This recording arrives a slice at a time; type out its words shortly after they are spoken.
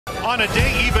On a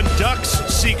day even Ducks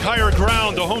seek higher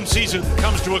ground, the home season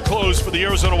comes to a close for the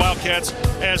Arizona Wildcats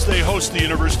as they host the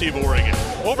University of Oregon.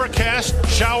 Overcast,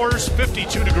 showers,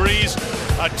 52 degrees,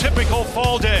 a typical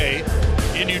fall day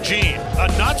in Eugene. A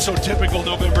not so typical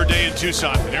November day in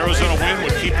Tucson. An Arizona win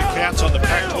would keep the Cats on the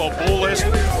Pac-12 bowl list.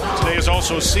 Today is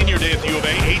also senior day at the U of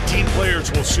A. 18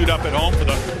 players will suit up at home for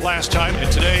the last time,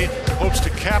 and today hopes to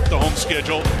cap the home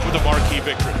schedule with a marquee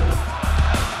victory.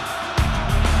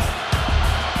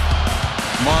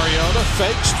 Mariota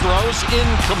fakes, throws,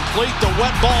 incomplete. The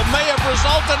wet ball may have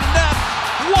resulted in that.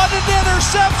 What an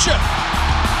interception!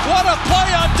 What a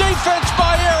play on defense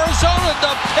by Arizona.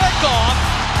 The pickoff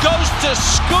goes to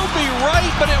Scooby Wright,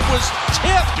 but it was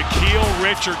tipped. Ka'Deem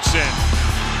Richardson.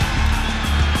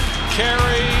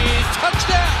 Carey,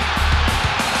 touchdown!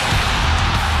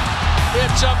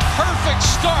 It's a perfect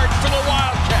start for the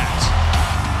Wildcats.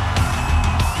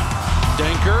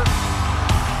 Denker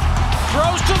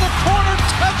throws to the corner,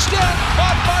 touchdown,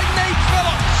 caught by Nate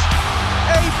Phillips.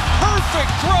 A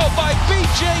perfect throw by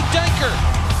B.J. Denker.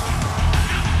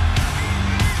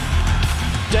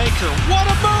 Denker, what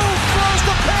a move, throws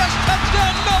the pass,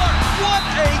 touchdown Miller. What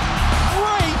a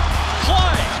great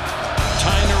play.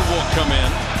 Tyner will come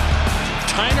in.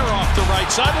 Tyner off the right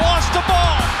side, lost the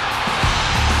ball.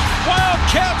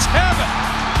 Wildcats have it.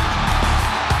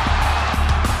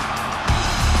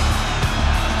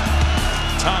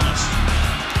 Thomas.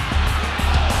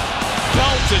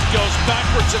 Belted, goes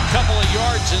backwards a couple of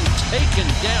yards and taken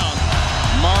down.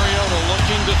 Mariota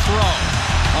looking to throw.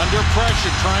 Under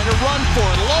pressure, trying to run for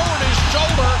it. Lowered his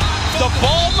shoulder. The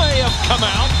ball may have come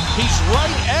out. He's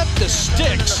right at the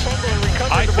sticks.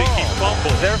 I think he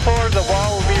fumbled. Therefore, the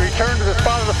ball will be returned to the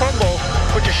spot of the fumble,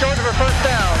 which is short of a first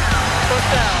down. First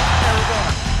down,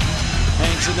 Arizona.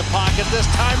 Hangs in the pocket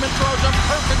this time and throws a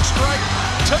perfect strike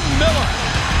to Miller.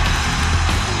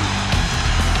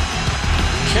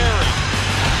 Carey.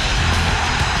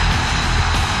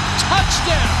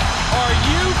 Touchdown! Are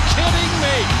you kidding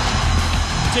me?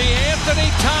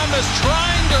 DeAnthony Thomas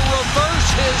trying to reverse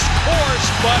his course,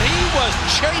 but he was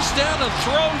chased down and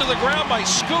thrown to the ground by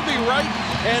Scooby Wright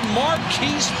and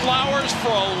Marquise Flowers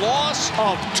for a loss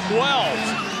of 12.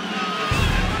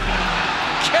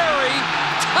 Carey,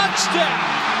 touchdown!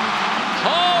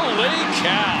 Holy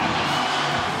cow!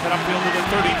 Cut upfield to the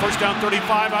 30, first down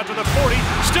 35, out to the 40,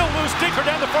 still loose, Dinker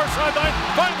down the far sideline,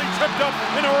 finally tripped up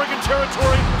in Oregon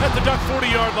territory at the Duck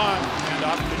 40-yard line. And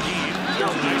off Ka'Deem, there's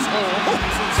a nice hole,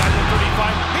 he's inside the 35,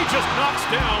 he just knocks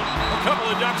down a couple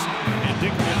of Ducks, and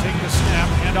Dinker will take the snap,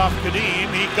 hand off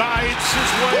Ka'Deem, he guides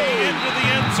his way into the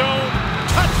end zone,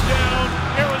 touchdown,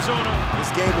 Arizona. This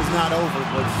game is not over,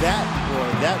 but that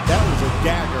was a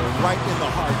dagger right in the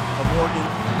heart of Oregon.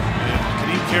 And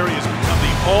Ka'Deem Carey has become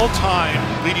the all-time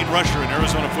leading rusher in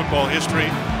Arizona football history,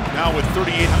 now with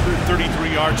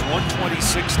 3,833 yards, 126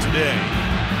 today.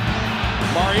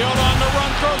 Mariota on the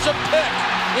run, throws a pick.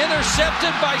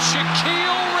 Intercepted by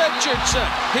Shaquille Richardson.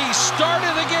 He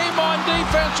started the game on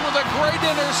defense with a great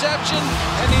interception,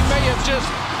 and he may have just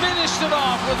finished it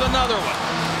off with another one.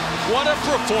 What a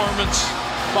performance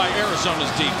by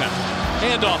Arizona's defense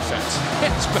and offense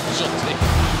and special teams.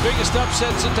 Biggest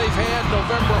upsets that they've had,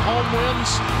 November home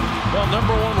wins. Well,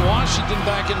 number 1 Washington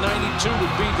back in '92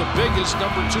 would be the biggest.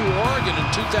 Number 2 Oregon in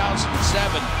 2007.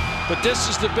 But this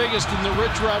is the biggest in the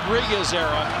Rich Rodriguez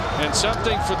era, and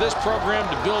something for this program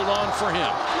to build on for him.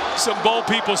 Some bowl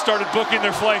people started booking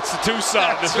their flights to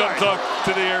Tucson to come talk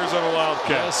to the Arizona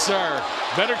Wildcats. Yes, sir.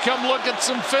 Better come look at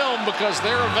some film because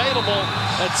they're available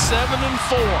at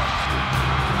 7-4.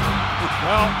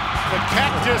 Well, the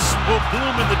cactus will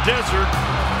bloom in the desert.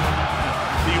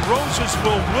 The roses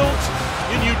will wilt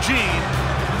in Eugene.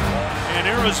 And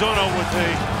Arizona with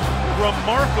a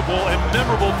remarkable and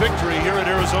memorable victory here at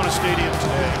Arizona Stadium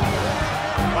today.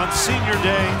 On senior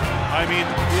day, I mean,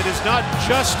 it is not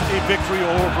just a victory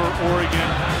over Oregon.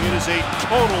 It is a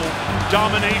total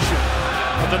domination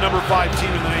of the number 5 team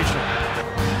in the nation.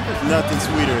 There's nothing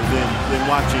sweeter than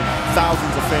watching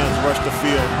thousands of fans rush the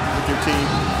field with your team.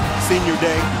 Senior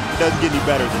day, it doesn't get any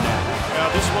better than that.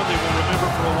 Yeah, this one they will remember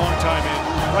for a long time, and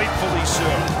rightfully so.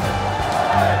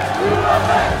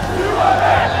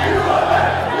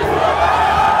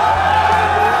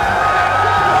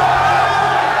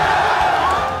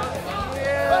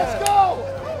 Let's go!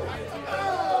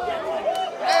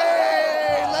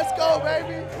 Hey, let's go,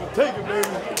 baby! Take it, baby.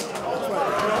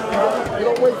 They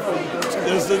don't wait for you.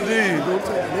 Yes, indeed. Don't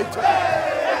take it. They take it.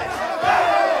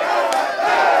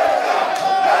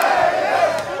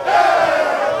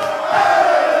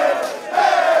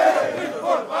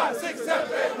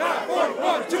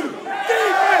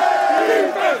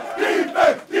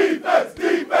 Defense!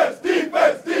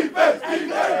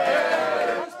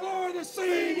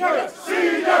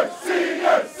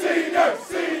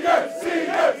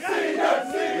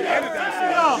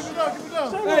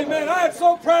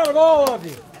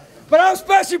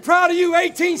 proud of you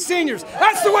 18 seniors.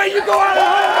 That's the way you go out of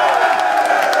home.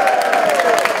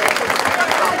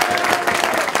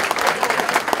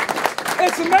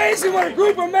 It's amazing what a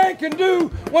group of men can do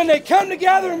when they come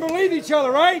together and believe each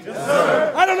other, right? Yes,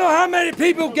 sir. I don't know how many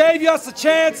people gave us a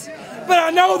chance, but I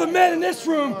know the men in this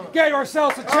room gave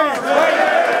ourselves a chance, right?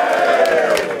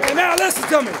 And now listen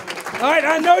to me. All right,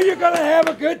 I know you're going to have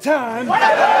a good time.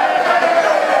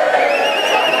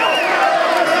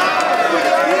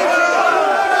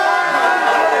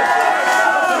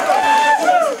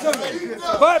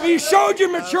 But you showed your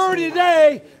maturity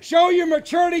today, show your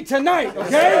maturity tonight,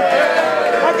 okay?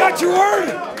 I got you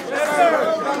early.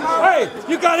 Hey,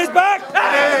 you got his back?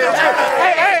 Hey,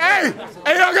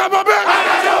 I got my back.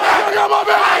 I got my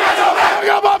back. I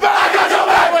got my back. I got your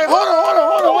back. Wait, hold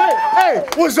on, wait. Hey,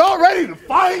 was y'all ready to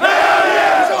fight? Hell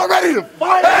yeah. Was y'all ready to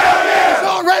fight? Hell yeah. Was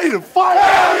y'all ready to fight?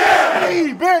 Hell yeah.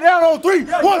 Hey, bear down on 3.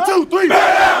 1, 2, 3.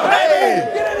 Bear down.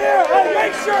 Hey. Get in here. Hey,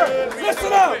 make sure.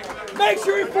 Listen up. Make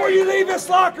sure before you leave this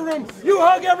locker room, you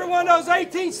hug every one of those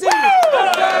 18 seniors.